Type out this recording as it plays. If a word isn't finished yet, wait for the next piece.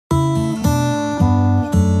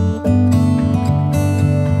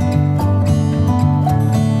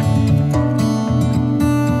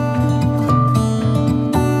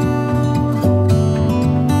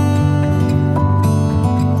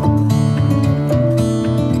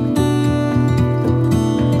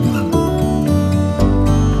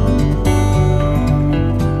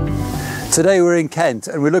Today we're in Kent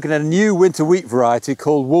and we're looking at a new winter wheat variety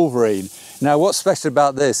called Wolverine. Now what's special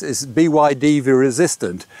about this is BYDV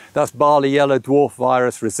resistant. That's barley yellow dwarf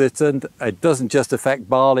virus resistant. It doesn't just affect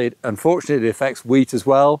barley, unfortunately it affects wheat as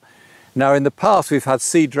well. Now in the past we've had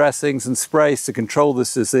seed dressings and sprays to control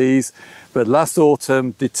this disease, but last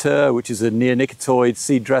autumn Deter, which is a neonicotinoid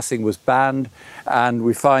seed dressing, was banned, and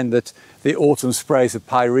we find that the autumn sprays of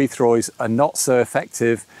pyrethroids are not so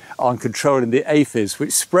effective on controlling the aphids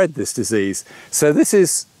which spread this disease. So this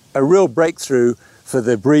is a real breakthrough for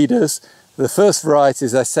the breeders. The first variety,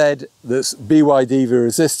 as I said, that's BYDV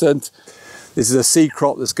resistant. This is a seed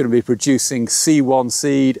crop that's going to be producing C1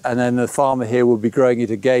 seed, and then the farmer here will be growing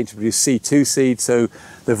it again to produce C2 seed. So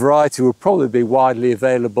the variety will probably be widely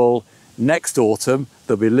available next autumn.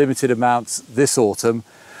 There'll be limited amounts this autumn.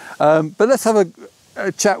 But let's have a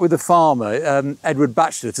chat with the farmer, Edward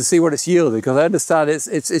Batchelor, to see what it's yielding, because I understand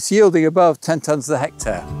it's yielding above 10 tonnes a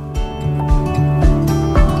hectare.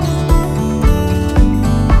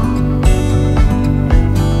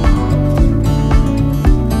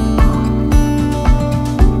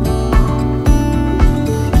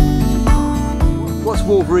 What's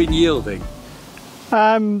Wolverine yielding?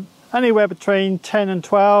 Anywhere between 10 and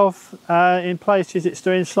 12. In places it's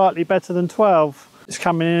doing slightly better than 12. It's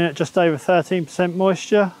coming in at just over 13%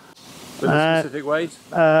 moisture. With a specific weight?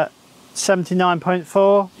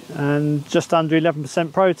 79.4 and just under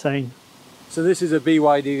 11% protein. So this is a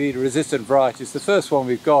BYDV resistant variety. It's the first one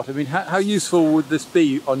we've got. I mean, how useful would this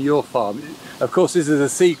be on your farm? Of course this is a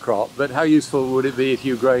seed crop, but how useful would it be if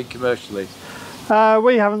you were growing commercially?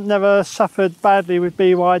 We haven't never suffered badly with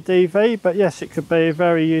BYDV, but yes, it could be a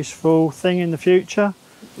very useful thing in the future,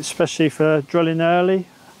 especially for drilling early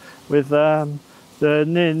with the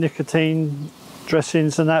neonicotine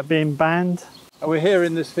dressings and that being banned. And we're here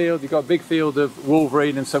in this field. You've got a big field of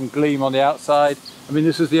Wolverine and some gleam on the outside. I mean,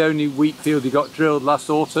 this was the only wheat field you got drilled last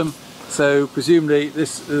autumn, so presumably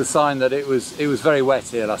this is a sign that it was very wet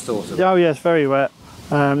here last autumn. Oh yes, very wet.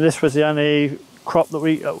 This was the only crop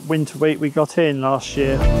that winter wheat we got in last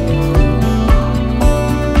year.